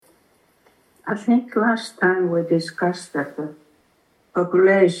I think last time we discussed that the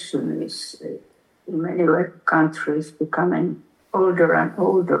population is in many countries becoming older and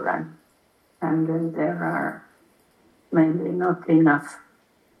older, and then there are mainly not enough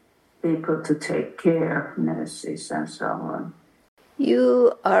people to take care, nurses and so on.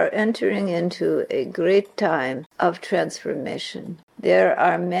 You are entering into a great time of transformation. There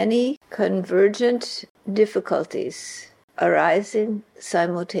are many convergent difficulties arising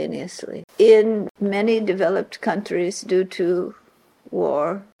simultaneously. In many developed countries, due to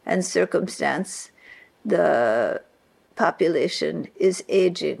war and circumstance, the population is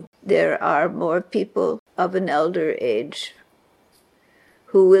aging. There are more people of an elder age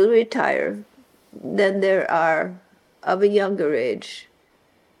who will retire than there are of a younger age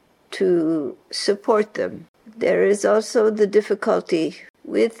to support them. There is also the difficulty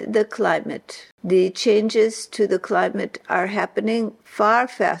with the climate. The changes to the climate are happening far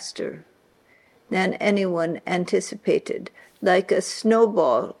faster than anyone anticipated, like a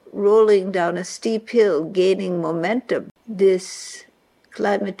snowball rolling down a steep hill, gaining momentum. This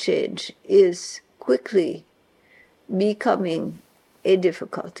climate change is quickly becoming a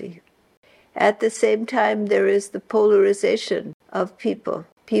difficulty. At the same time, there is the polarization of people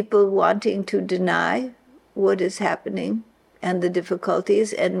wanting to deny what is happening and the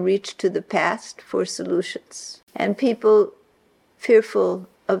difficulties and reach to the past for solutions, and people fearful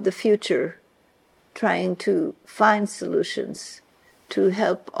of the future, trying to find solutions to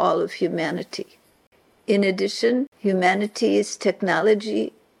help all of humanity. In addition, humanity's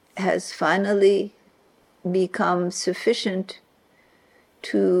technology has finally become sufficient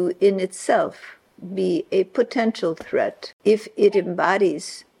to, in itself, be a potential threat if it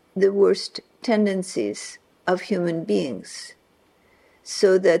embodies the worst tendencies of human beings,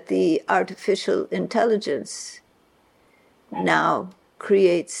 so that the artificial intelligence now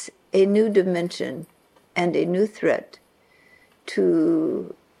creates a new dimension and a new threat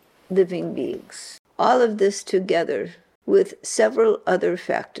to living beings. All of this together, with several other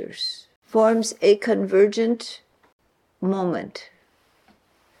factors, forms a convergent moment.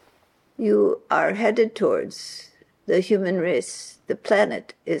 You are headed towards, the human race, the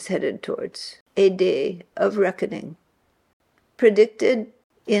planet is headed towards a day of reckoning, predicted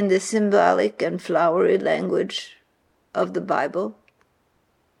in the symbolic and flowery language of the Bible,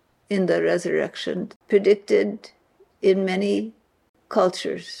 in the resurrection, predicted in many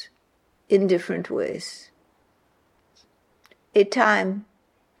cultures in different ways. A time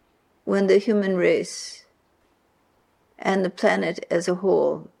when the human race and the planet as a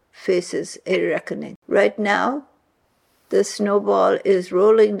whole faces a reckoning. Right now, the snowball is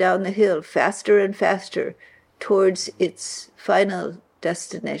rolling down the hill faster and faster towards its final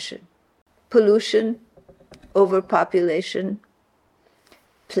destination. Pollution, overpopulation,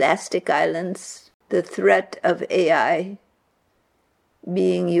 plastic islands, the threat of AI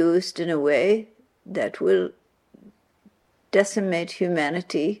being used in a way that will decimate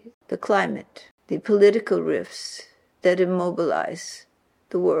humanity, the climate, the political rifts that immobilize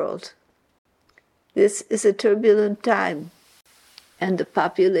the world. This is a turbulent time, and the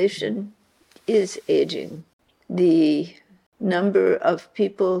population is aging. The number of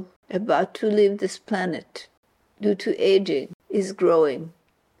people about to leave this planet due to aging is growing,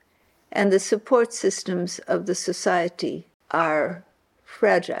 and the support systems of the society are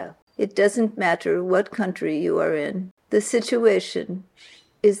fragile. It doesn't matter what country you are in, the situation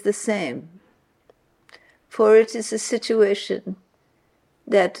is the same, for it is a situation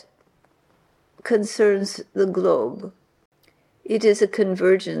that concerns the globe. It is a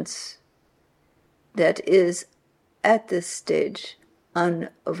convergence that is, at this stage,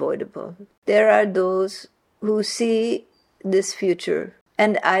 unavoidable. There are those who see this future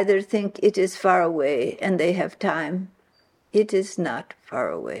and either think it is far away and they have time, it is not far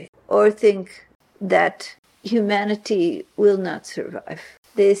away, or think that humanity will not survive.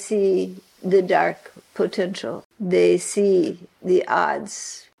 They see the dark potential. They see the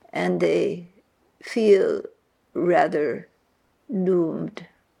odds, and they feel rather doomed.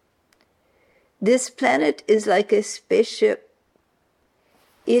 This planet is like a spaceship.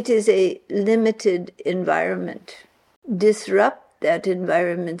 It is a limited environment. Disrupt that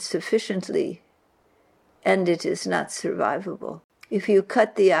environment sufficiently, and it is not survivable. If you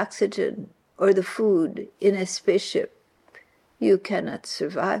cut the oxygen or the food in a spaceship, you cannot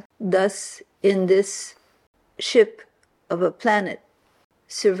survive. Thus, in this ship of a planet,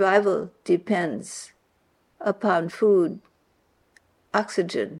 survival depends upon food,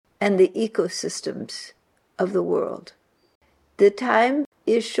 oxygen, and the ecosystems of the world. The time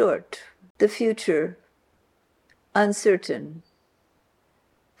is short, the future uncertain.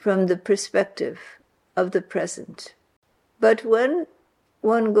 from the perspective of the present. But when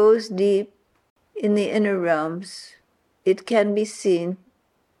one goes deep in the inner realms, it can be seen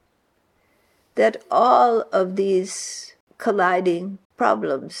that all of these colliding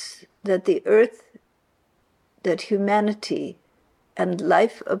problems that the earth, that humanity, and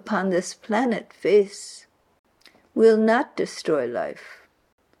life upon this planet face will not destroy life,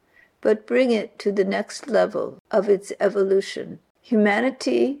 but bring it to the next level of its evolution.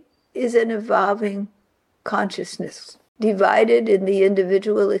 Humanity is an evolving consciousness, divided in the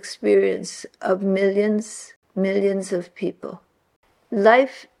individual experience of millions of people.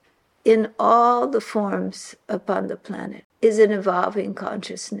 Life in all the forms upon the planet is an evolving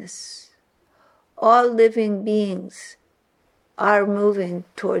consciousness. All living beings are moving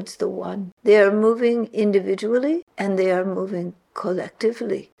towards the one. They are moving individually and they are moving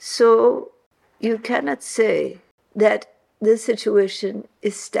collectively. So you cannot say that the situation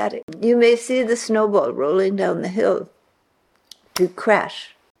is static. You may see the snowball rolling down the hill to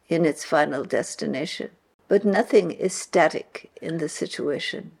crash in its final destination, but nothing is static in the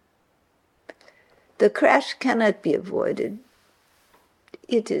situation. The crash cannot be avoided.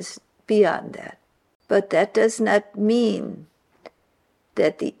 It is beyond that. But that does not mean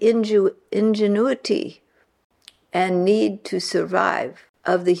that the ingenuity and need to survive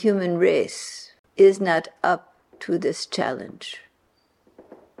of the human race is not up to this challenge.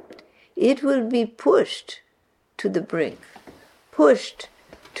 It will be pushed to the brink, pushed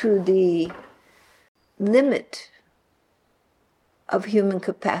to the limit of human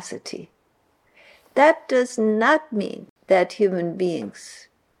capacity. That does not mean that human beings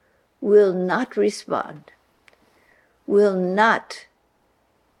will not respond, will not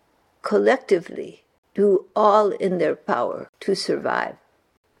collectively do all in their power to survive.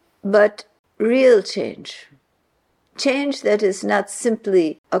 But real change, change that is not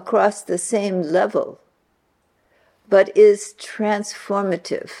simply across the same level, but is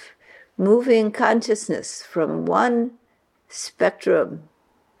transformative, moving consciousness from one spectrum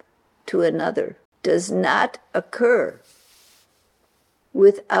to another, does not occur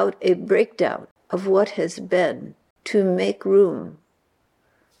without a breakdown of what has been to make room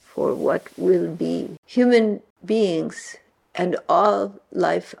for what will be. Human beings and all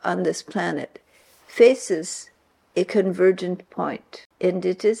life on this planet faces a convergent point, and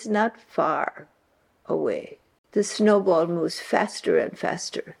it is not far away. The snowball moves faster and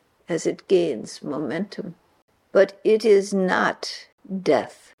faster as it gains momentum. But it is not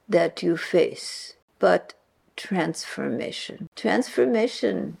death that you face, but transformation.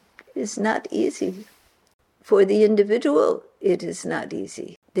 Transformation is not easy. For the individual, it is not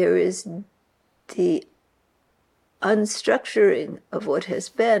easy. There is the unstructuring of what has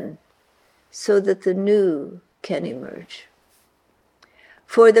been so that the new can emerge.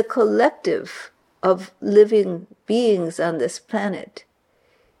 For the collective of living beings on this planet,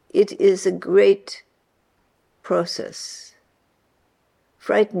 it is a great process,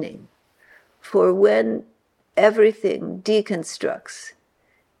 frightening. For when everything deconstructs,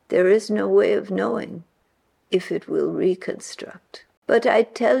 there is no way of knowing if it will reconstruct. But I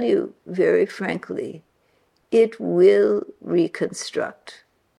tell you very frankly, it will reconstruct.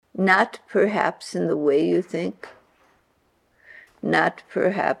 Not perhaps in the way you think, not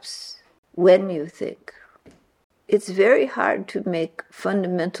perhaps when you think. It's very hard to make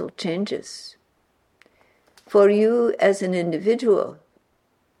fundamental changes. For you as an individual,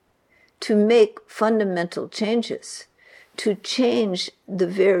 to make fundamental changes, to change the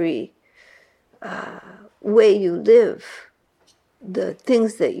very way you live, the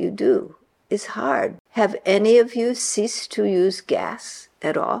things that you do, is hard. Have any of you ceased to use gas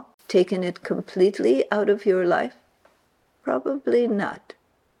at all? Taken it completely out of your life? Probably not.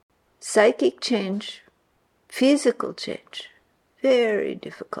 Psychic change, physical change, very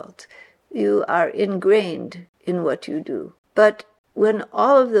difficult. You are ingrained in what you do. But when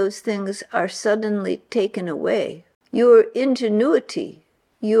all of those things are suddenly taken away, your ingenuity,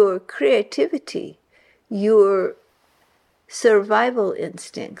 your creativity, your survival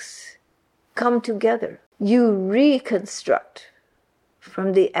instincts come together. You reconstruct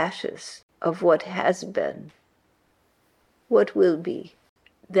from the ashes of what has been, what will be.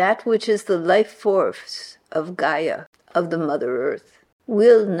 That which is the life force of Gaia, of the Mother Earth,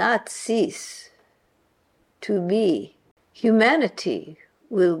 will not cease to be. Humanity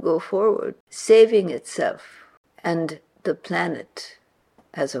will go forward, saving itself and the planet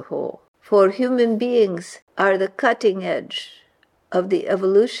as a whole. For human beings are the cutting edge of the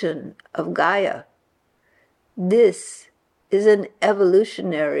evolution of Gaia. This is an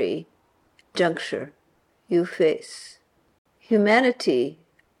evolutionary juncture you face. Humanity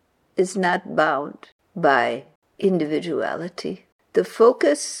is not bound by individuality. The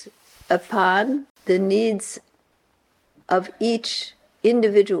focus upon the needs of each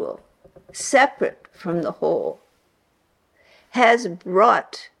individual, separate from the whole, has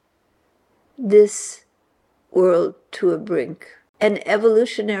brought this world to a brink. An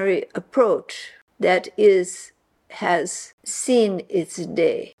evolutionary approach that has seen its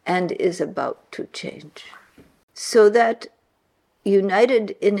day and is about to change. So that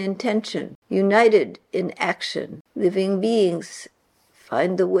united in intention, united in action, living beings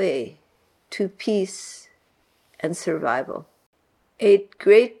find the way to peace and survival. A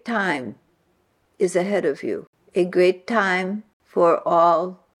great time is ahead of you, a great time for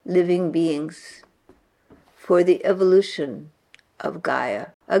all living beings, for the evolution of Gaia,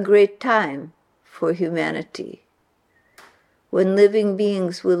 a great time for humanity, when living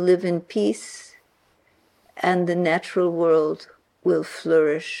beings will live in peace and the natural world will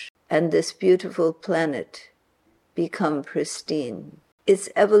flourish and this beautiful planet become pristine. Its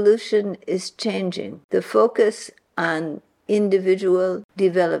evolution is changing. The focus on individual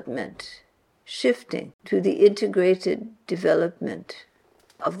development, shifting to the integrated development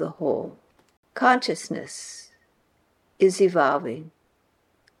of the whole. Consciousness is evolving,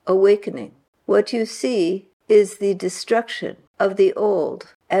 awakening. What you see is the destruction of the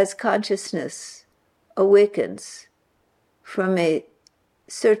old as consciousness awakens from a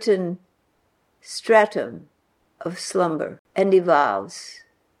certain stratum of slumber and evolves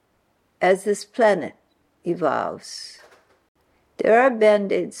as this planet evolves. There are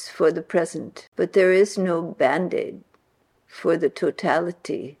band-aids for the present, but there is no band-aid for the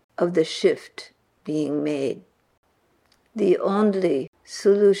totality of the shift being made. The only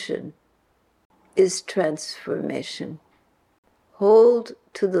solution is transformation. Hold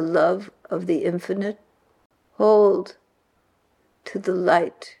to the love of the infinite. Hold to the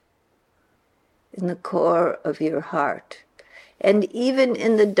light in the core of your heart. And even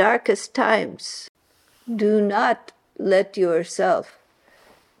in the darkest times, do not let yourself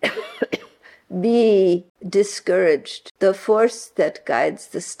be discouraged. The force that guides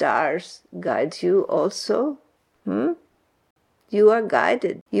the stars guides you also. You are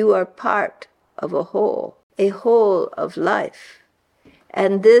guided. You are part of a whole of life.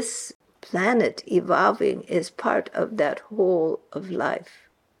 And this planet evolving is part of that whole of life.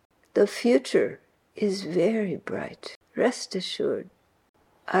 The future is very bright. Rest assured.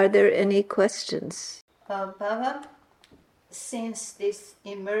 Are there any questions? Baba, since this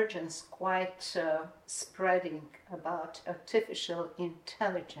emergence quite spreading about artificial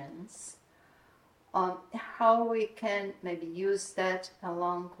intelligence, how we can maybe use that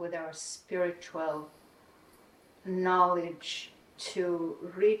along with our spiritual knowledge to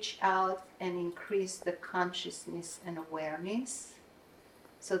reach out and increase the consciousness and awareness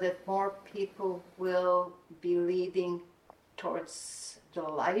so that more people will be leading towards the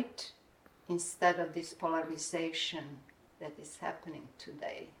light instead of this polarization that is happening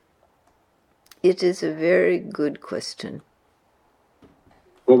today? It is a very good question.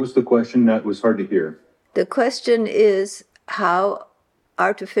 What was the question? That was hard to hear. The question is how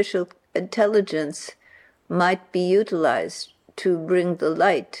artificial intelligence might be utilized to bring the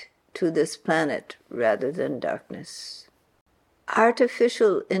light to this planet rather than darkness.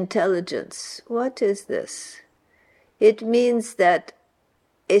 Artificial intelligence, what is this? It means that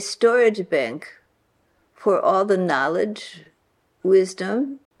a storage bank for all the knowledge,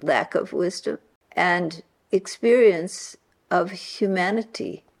 wisdom, lack of wisdom, and experience of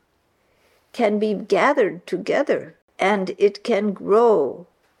humanity can be gathered together, and it can grow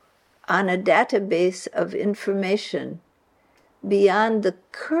on a database of information beyond the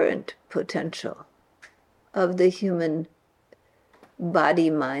current potential of the human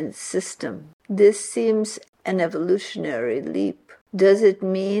body-mind system. This seems an evolutionary leap. Does it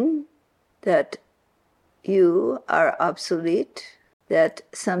mean that you are obsolete, that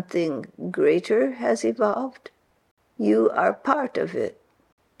something greater has evolved? You are part of it.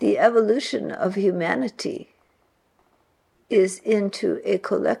 The evolution of humanity is into a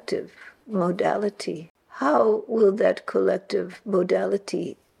collective modality. How will that collective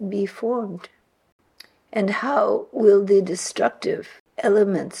modality be formed? And how will the destructive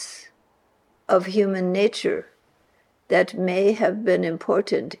elements of human nature that may have been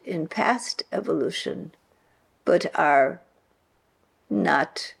important in past evolution but are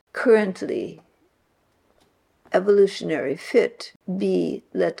not currently evolutionary fit be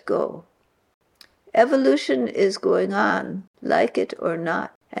let go? Evolution is going on, like it or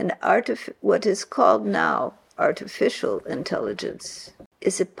not, and what is called now artificial intelligence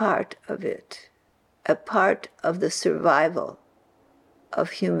is a part of it, a part of the survival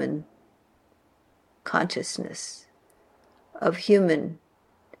of human consciousness, of human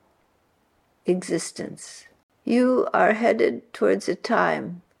existence. You are headed towards a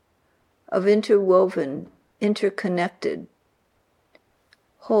time of interwoven, interconnected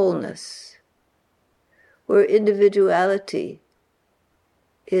wholeness, where individuality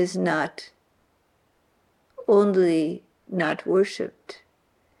is not only not worshipped,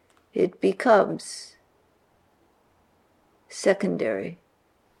 it becomes secondary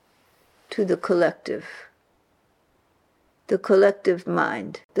to the collective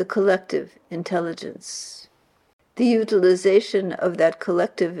mind, the collective intelligence. The utilization of that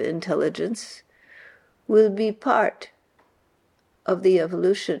collective intelligence will be part of the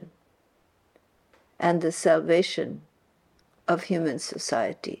evolution and the salvation of human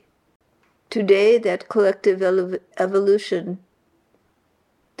society. Today, that collective evolution,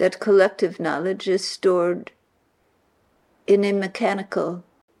 that collective knowledge is stored in a mechanical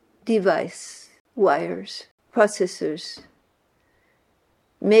device, wires, processors,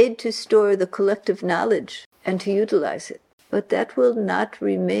 made to store the collective knowledge and to utilize it. But that will not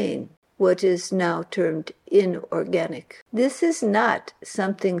remain what is now termed inorganic. This is not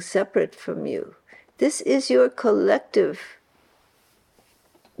something separate from you. This is your collective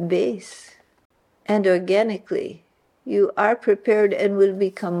base. And organically, you are prepared and will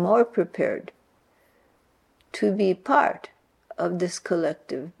become more prepared to be part of this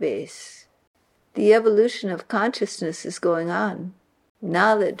collective base. The evolution of consciousness is going on.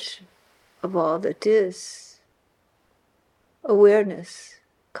 Knowledge of all that is, awareness,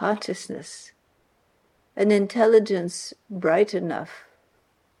 consciousness, an intelligence bright enough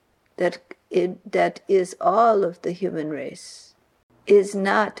that is all of the human race, is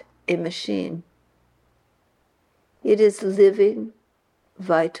not a machine. It is living,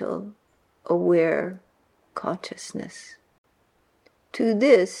 vital, aware consciousness. To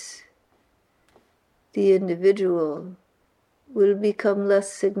this, the individual will become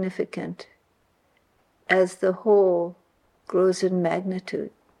less significant as the whole grows in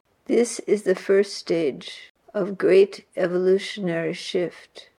magnitude. This is the first stage of great evolutionary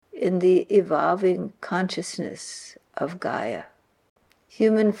shift in the evolving consciousness of Gaia.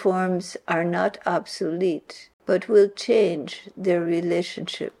 Human forms are not obsolete, but will change their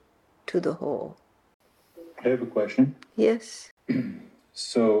relationship to the whole. I have a question. Yes?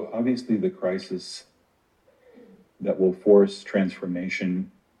 So obviously the crisis that will force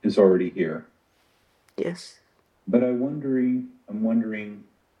transformation is already here. Yes. But I'm wondering,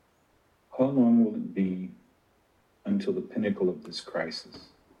 how long will it be until the pinnacle of this crisis?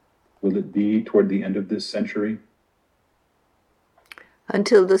 Will it be toward the end of this century?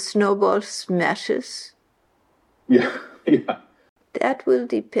 Until the snowball smashes? Yeah. That will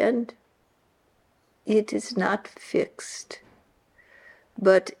depend. It is not fixed.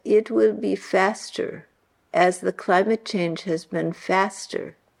 But it will be faster, as the climate change has been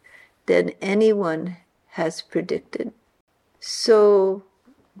faster than anyone has predicted. So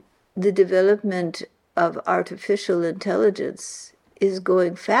the development of artificial intelligence is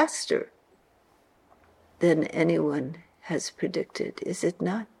going faster than anyone has predicted, is it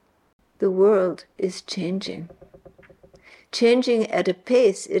not? The world is changing at a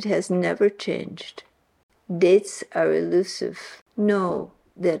pace it has never changed. Dates are elusive. Know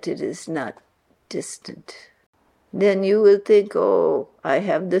that it is not distant. Then you will think, oh, I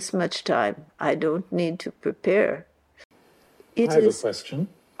have this much time. I don't need to prepare. I have a question.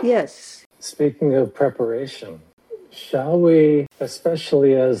 Yes. Speaking of preparation, shall we,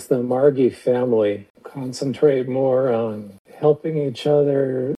 especially as the Margi family, concentrate more on helping each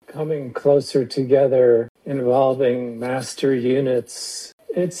other, coming closer together, involving master units,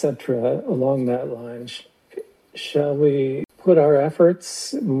 etc., along that line? Shall we put our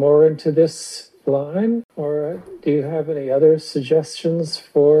efforts more into this line, or do you have any other suggestions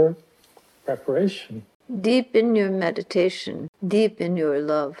for preparation? Deep in your meditation, deep in your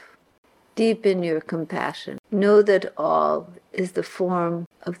love, deep in your compassion, know that all is the form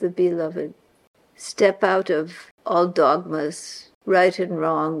of the beloved. Step out of all dogmas, right and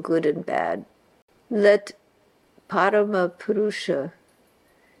wrong, good and bad. Let Parama Purusha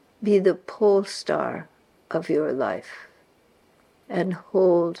be the pole star of your life, and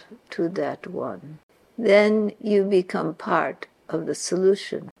hold to that one. Then you become part of the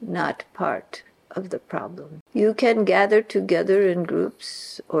solution, not part of the problem. You can gather together in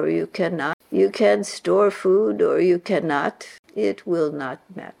groups, or you cannot. You can store food, or you cannot. It will not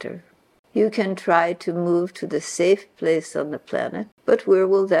matter. You can try to move to the safe place on the planet, but where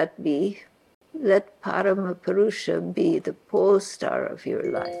will that be? Let Paramapurusha be the pole star of your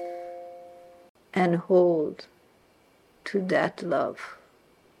life, and hold to that love.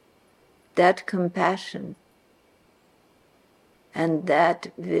 that compassion and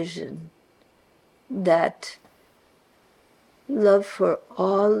that vision, that love for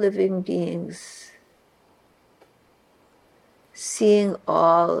all living beings, seeing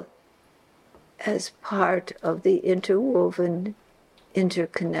all as part of the interwoven,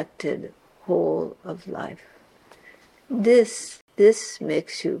 interconnected whole of life. This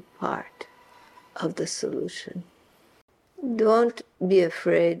makes you part of the solution. Don't be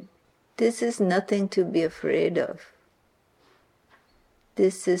afraid. This is nothing to be afraid of.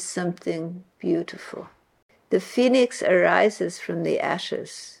 This is something beautiful. The phoenix arises from the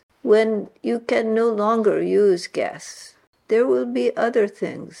ashes. When you can no longer use gas, there will be other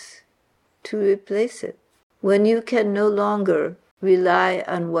things to replace it. When you can no longer rely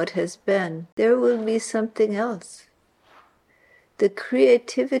on what has been, there will be something else. The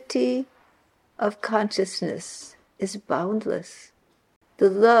creativity of consciousness is boundless. The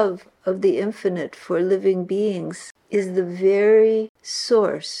love of the infinite for living beings is the very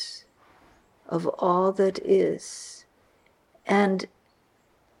source of all that is, and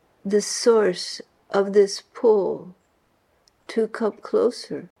the source of this pull to come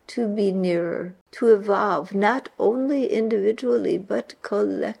closer, to be nearer, to evolve, not only individually, but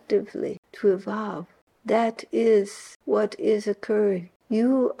collectively, to evolve. That is what is occurring.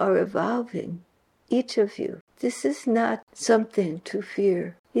 You are evolving, each of you. This is not something to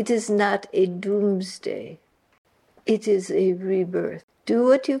fear. It is not a doomsday. It is a rebirth. Do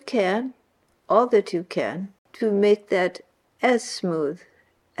what you can, all that you can, to make that as smooth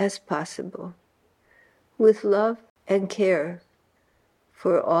as possible, with love and care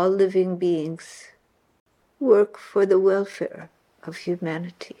for all living beings. Work for the welfare of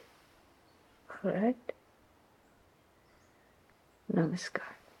humanity. All right?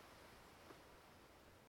 Namaskar.